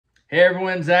Hey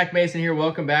everyone, Zach Mason here.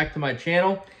 Welcome back to my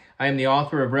channel. I am the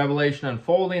author of Revelation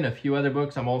Unfolding, a few other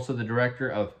books. I'm also the director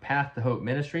of Path to Hope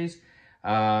Ministries.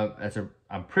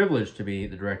 I'm privileged to be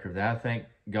the director of that. Thank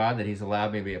God that He's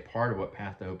allowed me to be a part of what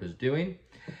Path to Hope is doing.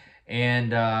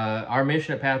 And our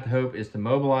mission at Path to Hope is to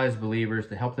mobilize believers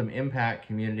to help them impact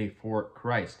community for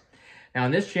Christ. Now,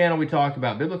 in this channel, we talk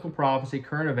about biblical prophecy,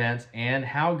 current events, and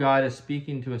how God is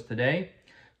speaking to us today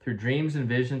through dreams and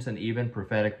visions and even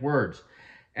prophetic words.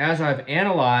 As I've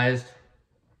analyzed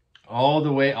all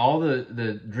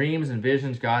the dreams and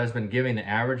visions God has been giving the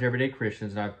average everyday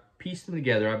Christians, and I've pieced them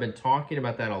together. I've been talking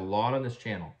about that a lot on this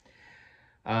channel.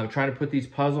 Trying to put these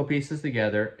puzzle pieces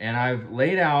together, and I've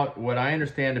laid out what I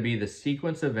understand to be the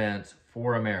sequence of events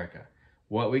for America,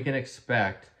 what we can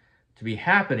expect to be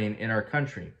happening in our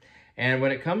country. And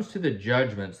when it comes to the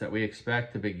judgments that we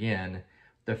expect to begin,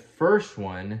 the first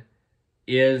one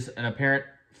is an apparent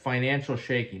financial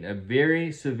shaking, a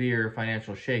very severe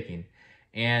financial shaking.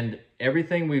 And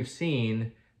everything we've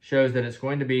seen shows that it's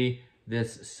going to be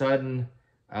this sudden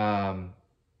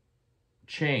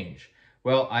change.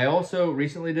 Well, I also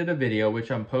recently did a video, which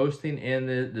I'm posting in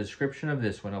the description of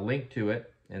this one, a link to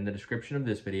it in the description of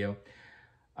this video,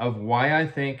 of why I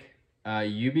think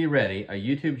You Be Ready, a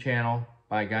YouTube channel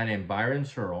by a guy named Byron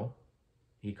Searle.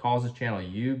 He calls his channel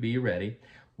You Be Ready.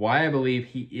 Why I believe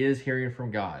he is hearing from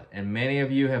God. And many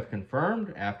of you have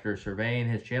confirmed after surveying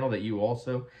his channel that you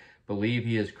also believe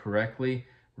he is correctly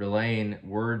relaying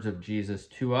words of Jesus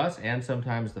to us and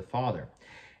sometimes the Father.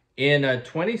 In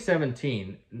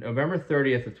 2017, November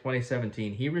 30th of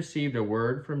 2017, he received a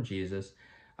word from Jesus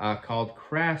called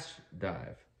Crash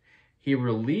Dive. He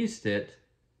released it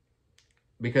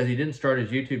because he didn't start his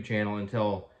YouTube channel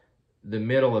until the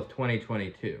middle of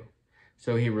 2022.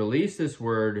 So he released this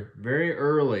word very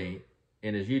early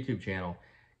in his YouTube channel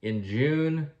in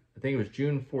June, I think it was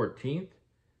June 14th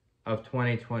of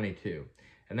 2022.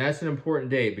 And that's an important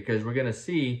date because we're going to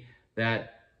see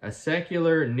that a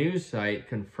secular news site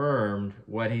confirmed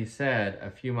what he said a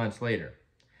few months later.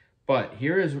 But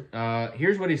here's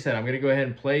what he said. I'm going to go ahead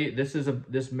and play.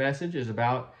 This message is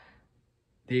about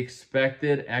the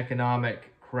expected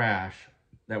economic crash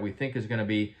that we think is going to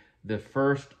be the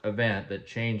first event that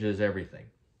changes everything.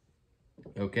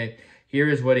 Okay, here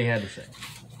is what he had to say.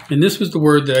 And this was the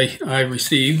word that I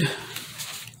received. It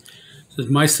says,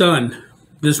 "My son,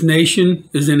 this nation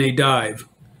is in a dive,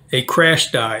 a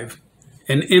crash dive.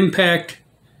 An impact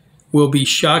will be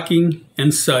shocking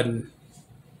and sudden.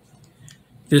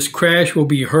 This crash will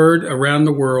be heard around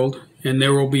the world, and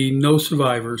there will be no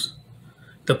survivors.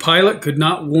 The pilot could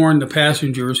not warn the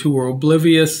passengers who were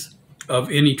oblivious of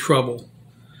any trouble.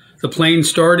 The plane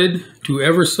started to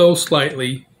ever so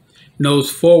slightly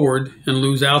nose forward and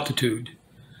lose altitude.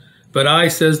 But I,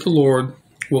 says the Lord,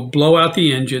 will blow out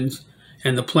the engines,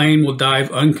 and the plane will dive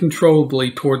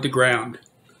uncontrollably toward the ground.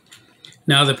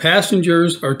 Now the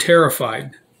passengers are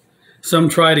terrified. Some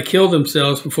try to kill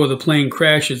themselves before the plane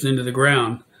crashes into the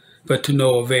ground, but to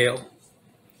no avail.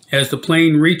 As the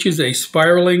plane reaches a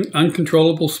spiraling,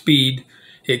 uncontrollable speed,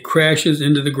 it crashes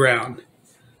into the ground.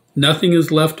 Nothing is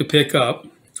left to pick up.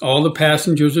 All the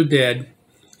passengers are dead,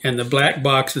 and the black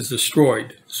box is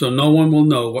destroyed, so no one will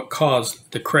know what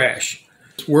caused the crash."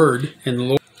 Word and the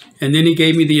Lord. And then he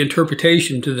gave me the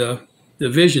interpretation to the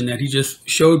vision that he just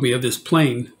showed me of this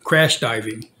plane crash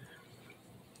diving.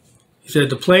 He said,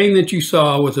 "The plane that you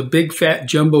saw was a big fat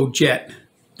jumbo jet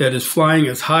that is flying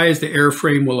as high as the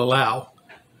airframe will allow.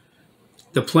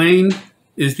 The plane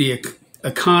is the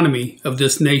economy of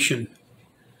this nation.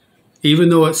 Even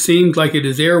though it seems like it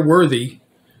is airworthy,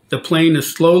 the plane is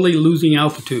slowly losing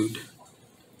altitude.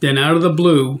 Then out of the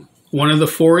blue, one of the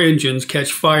 4 engines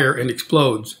catch fire and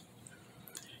explodes.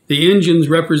 The engines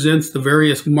represents the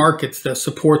various markets that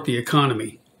support the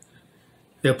economy.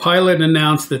 The pilot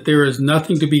announced that there is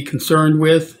nothing to be concerned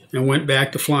with and went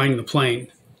back to flying the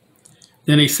plane.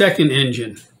 Then a second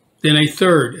engine, then a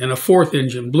third and a fourth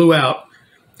engine blew out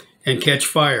and catch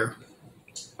fire."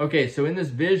 Okay, so in this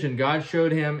vision, God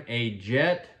showed him a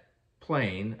jet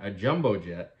plane, a jumbo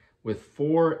jet, with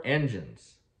 4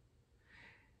 engines.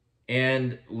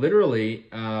 And literally,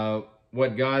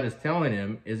 what God is telling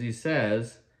him is he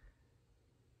says,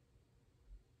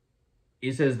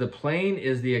 the plane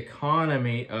is the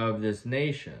economy of this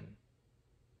nation.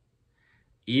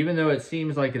 Even though it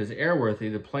seems like it is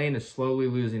airworthy, the plane is slowly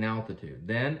losing altitude.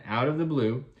 Then, out of the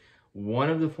blue,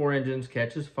 one of the 4 engines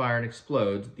catches fire and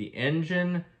explodes. The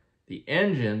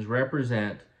engines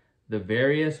represent the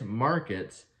various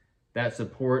markets that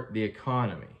support the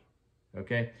economy.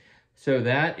 Okay, so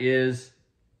that is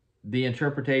the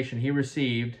interpretation he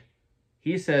received.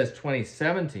 He says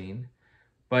 2017,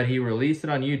 but he released it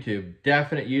on YouTube,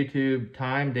 definite YouTube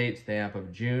time date stamp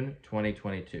of June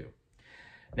 2022.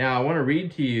 Now, I want to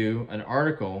read to you an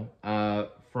article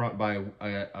by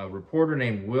a reporter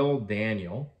named Will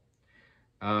Daniel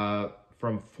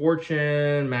from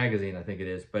Fortune magazine, I think it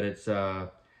is, but it's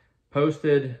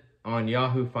posted on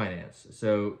Yahoo Finance.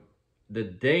 So the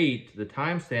date, the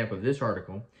timestamp of this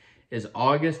article is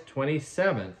August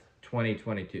 27th,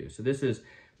 2022. So this is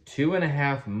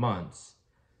 2.5 months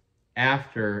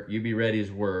after You Be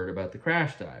Ready's word about the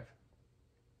crash dive.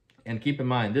 And keep in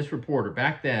mind, this reporter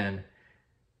back then,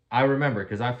 I remember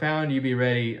because I found You Be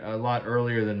Ready a lot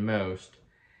earlier than most,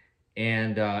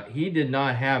 and he did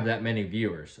not have that many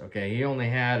viewers. Okay, he only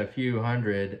had a few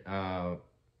hundred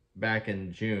back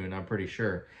in June, I'm pretty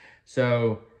sure.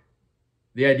 So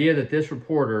the idea that this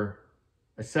reporter,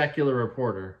 a secular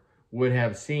reporter, would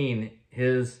have seen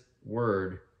his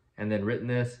word and then written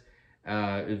this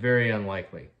is very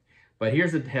unlikely. But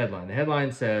here's the headline. The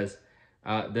headline says,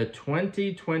 the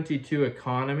 2022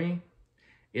 economy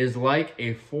is like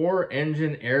a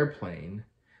 4-engine airplane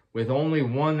with only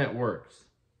one that works,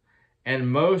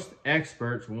 and most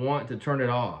experts want to turn it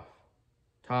off,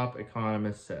 top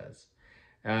economist says.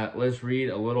 Let's read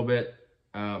a little bit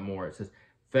more. It says,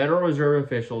 Federal Reserve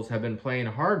officials have been playing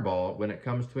hardball when it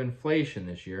comes to inflation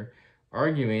this year,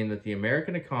 arguing that the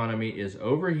American economy is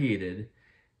overheated.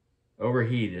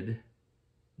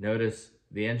 Notice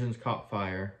the engines caught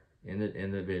fire in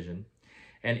the vision.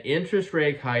 And interest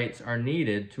rate hikes are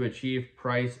needed to achieve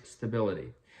price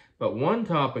stability. But one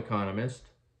top economist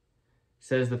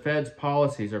says the Fed's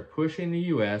policies are pushing the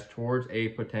U.S. towards a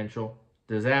potential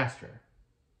disaster.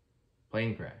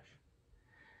 Plane crash.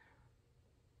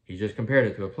 He just compared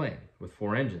it to a plane with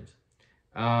 4 engines.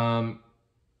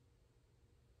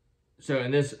 So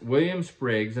in this, William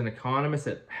Spriggs, an economist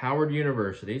at Howard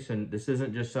University, so this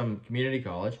isn't just some community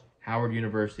college, Howard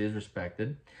University is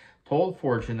respected, told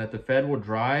Fortune that the Fed will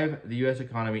drive the U.S.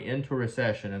 economy into a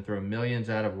recession and throw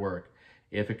millions out of work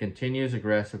if it continues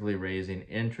aggressively raising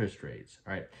interest rates.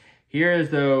 All right. Here is,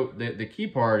 though, the key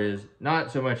part is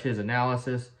not so much his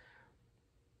analysis,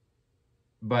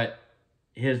 but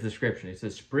his description. He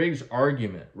says, Spriggs'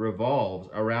 argument revolves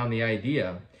around the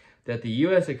idea that the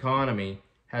U.S. economy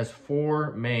has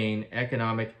 4 main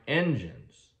economic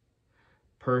engines: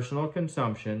 personal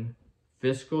consumption,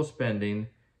 fiscal spending,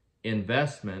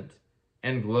 investment,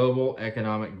 and global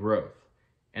economic growth.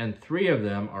 And 3 of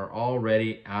them are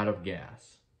already out of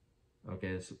gas.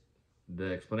 Okay, that's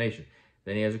the explanation.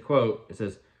 Then he has a quote. It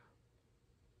says,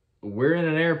 we're in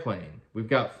an airplane. We've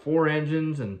got 4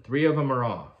 engines and 3 of them are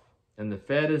off. And the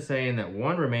Fed is saying that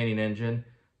one remaining engine,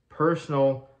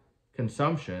 personal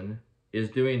consumption, is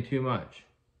doing too much.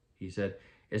 He said,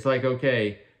 it's like,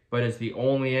 okay, but it's the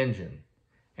only engine.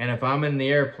 And if I'm in the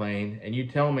airplane and you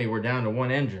tell me we're down to 1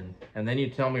 engine and then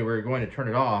you tell me we're going to turn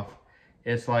it off,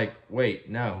 it's like, wait,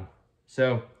 no.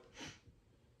 So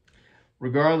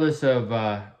regardless of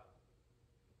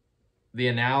the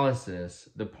analysis,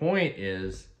 the point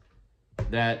is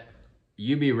that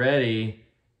You Be Ready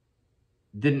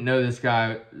didn't know this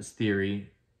guy's theory,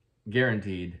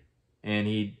 guaranteed. And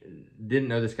he didn't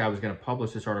know this guy was going to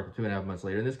publish this article 2.5 months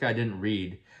later. And this guy didn't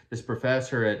read. This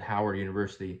professor at Howard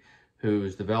University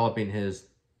who's developing his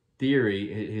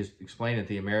theory, he's explaining that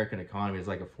the American economy is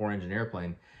like a 4-engine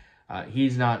airplane.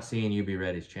 He's not seeing You Be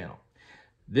Ready's channel.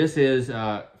 This is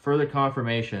further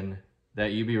confirmation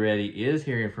that You Be Ready is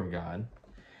hearing from God.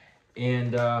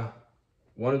 And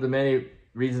one of the many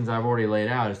reasons I've already laid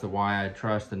out as to why I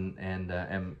trust and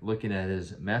am looking at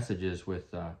his messages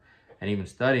with and even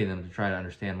studying them to try to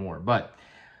understand more. But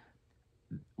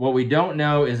what we don't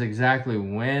know is exactly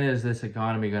when is this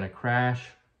economy going to crash.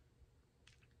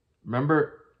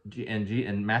 Remember,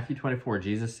 in Matthew 24,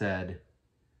 Jesus said,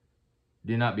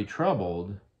 do not be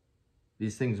troubled.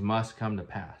 These things must come to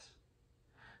pass.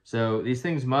 So these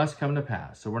things must come to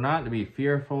pass. So we're not to be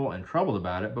fearful and troubled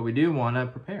about it, but we do want to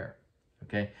prepare.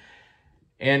 Okay?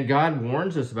 And God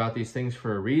warns us about these things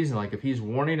for a reason. Like if he's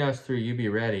warning us through You Be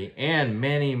Ready, and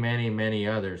many, many, many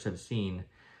others have seen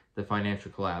the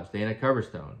financial collapse. Dana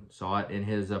Coverstone saw it in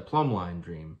his plumb line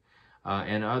dream,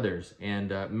 and others.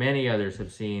 And many others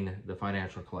have seen the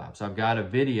financial collapse. I've got a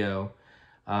video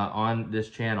on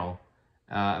this channel.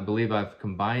 I believe I've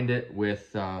combined it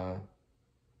with,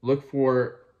 look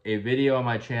for a video on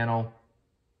my channel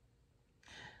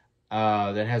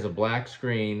that has a black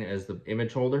screen as the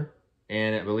image holder.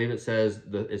 And I believe it says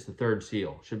it's the 3rd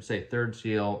seal. It should say 3rd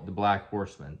seal, the Black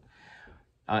Horseman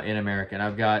in America. And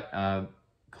I've got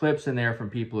clips in there from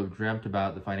people who've dreamt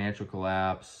about the financial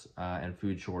collapse and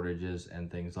food shortages and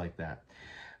things like that.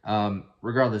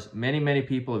 Regardless, many, many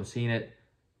people have seen it.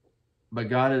 But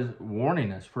God is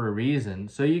warning us for a reason,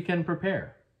 so you can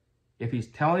prepare. If he's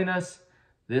telling us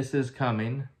this is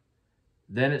coming,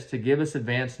 then it's to give us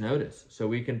advance notice so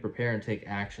we can prepare and take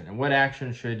action. And what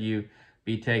action should you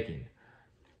be taking?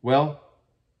 Well,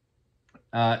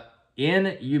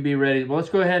 in You Be Ready, well, let's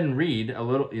go ahead and read a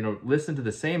little, listen to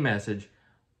the same message.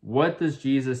 What does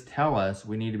Jesus tell us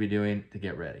we need to be doing to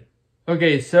get ready?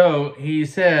 Okay, so he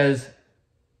says,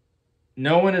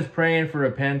 no one is praying for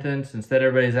repentance. Instead,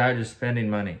 everybody's out just spending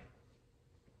money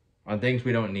on things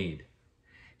we don't need.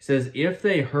 He says, if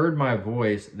they heard my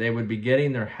voice, they would be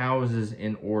getting their houses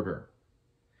in order,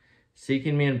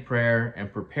 seeking me in prayer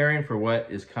and preparing for what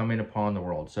is coming upon the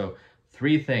world. So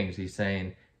 3 things he's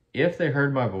saying. If they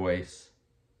heard my voice,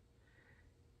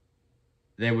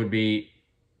 they would be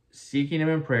seeking him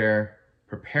in prayer,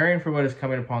 preparing for what is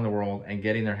coming upon the world, and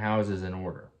getting their houses in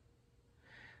order.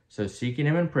 So seeking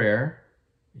him in prayer,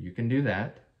 you can do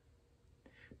that.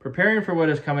 Preparing for what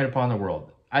is coming upon the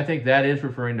world. I think that is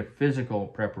referring to physical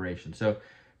preparation. So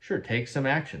sure, take some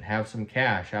action. Have some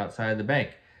cash outside the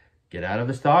bank. Get out of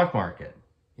the stock market.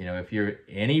 If you're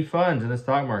any funds in the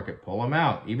stock market, pull them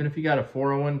out. Even if you got a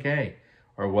 401k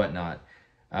or whatnot.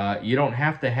 You don't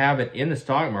have to have it in the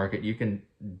stock market. You can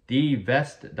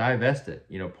divest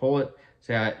it. Pull it.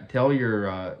 Tell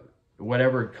your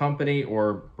whatever company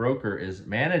or broker is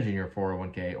managing your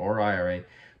 401k or IRA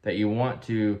that you want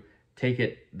to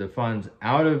take the funds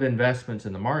out of investments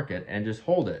in the market and just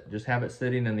hold it. Just have it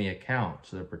sitting in the account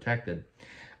so they're protected.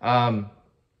 Not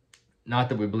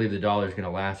that we believe the dollar is going to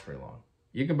last very long.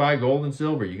 You can buy gold and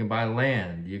silver. You can buy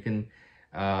land. You can,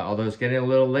 although it's getting a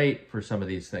little late for some of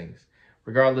these things.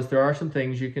 Regardless, there are some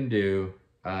things you can do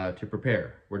to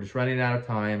prepare. We're just running out of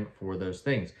time for those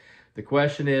things. The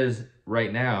question is,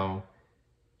 right now,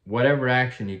 whatever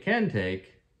action you can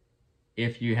take,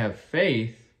 if you have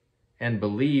faith and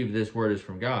believe this word is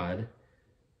from God,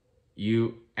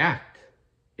 you act.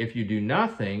 If you do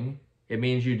nothing, it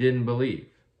means you didn't believe.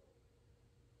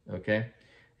 Okay?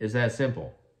 It's that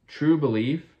simple. True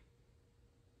belief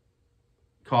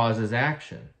causes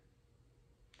action.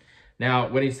 Now,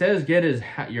 when he says get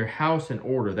your house in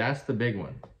order, that's the big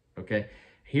one. Okay?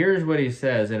 Here's what he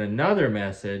says in another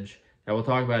message that we'll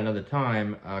talk about another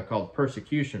time called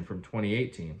Persecution from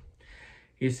 2018.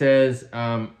 He says,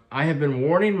 I have been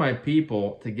warning my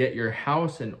people to get your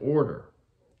house in order.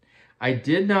 I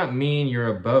did not mean your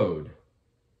abode.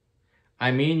 I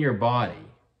mean your body,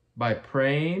 by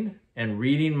praying and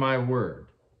reading my word,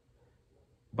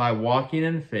 by walking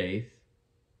in faith,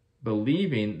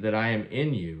 believing that I am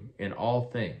in you in all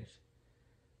things,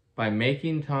 by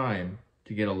making time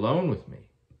to get alone with me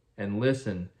and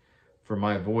listen for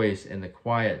my voice in the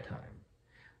quiet time.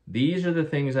 These are the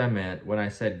things I meant when I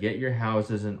said, get your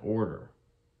houses in order.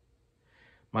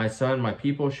 My son, my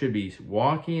people should be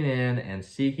walking in and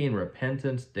seeking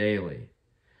repentance daily.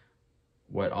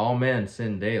 What all men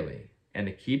sin daily. And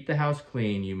to keep the house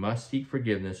clean, you must seek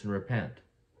forgiveness and repent.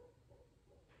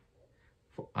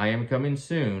 For I am coming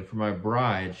soon. For my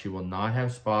bride, she will not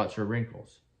have spots or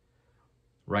wrinkles.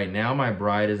 Right now, my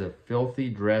bride is a filthy,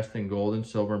 dressed in gold and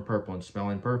silver and purple and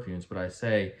smelling perfumes. But I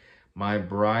say, my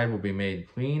bride will be made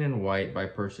clean and white by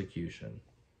persecution.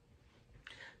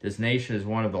 This nation is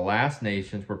one of the last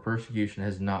nations where persecution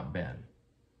has not been.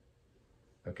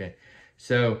 Okay,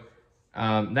 so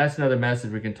that's another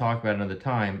message we can talk about another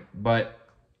time. But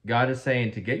God is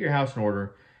saying to get your house in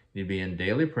order, you need to be in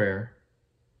daily prayer,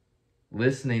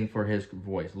 listening for his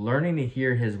voice, learning to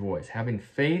hear his voice, having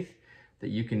faith that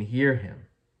you can hear him.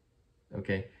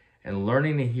 Okay, and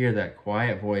learning to hear that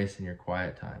quiet voice in your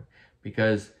quiet time.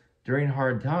 Because during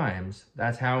hard times,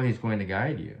 that's how he's going to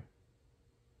guide you.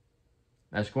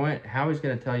 That's how he's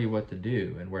going to tell you what to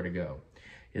do and where to go.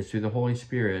 Is through the Holy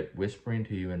Spirit whispering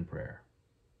to you in prayer.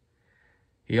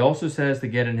 He also says to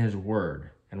get in his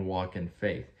word and walk in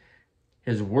faith.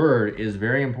 His word is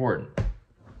very important.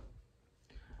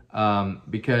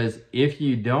 Because if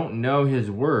you don't know his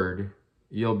word,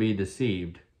 you'll be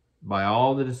deceived by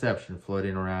all the deception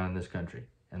floating around in this country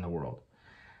and the world.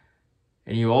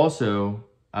 And you also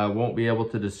won't be able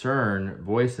to discern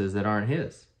voices that aren't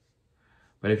his.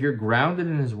 But if you're grounded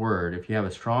in his word, if you have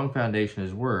a strong foundation in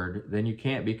his word, then you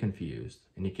can't be confused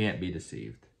and you can't be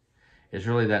deceived. It's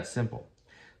really that simple.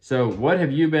 So what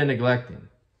have you been neglecting?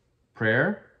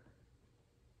 Prayer,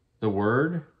 the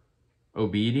word,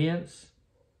 obedience,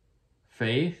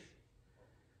 faith,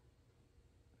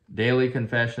 daily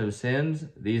confession of sins.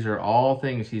 These are all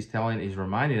things he's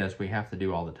reminding us we have to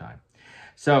do all the time.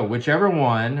 So whichever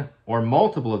one or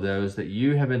multiple of those that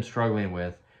you have been struggling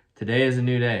with, today is a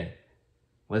new day.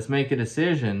 Let's make a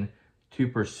decision to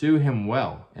pursue him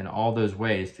well in all those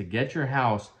ways to get your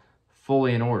house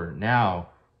fully in order. Now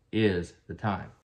is the time.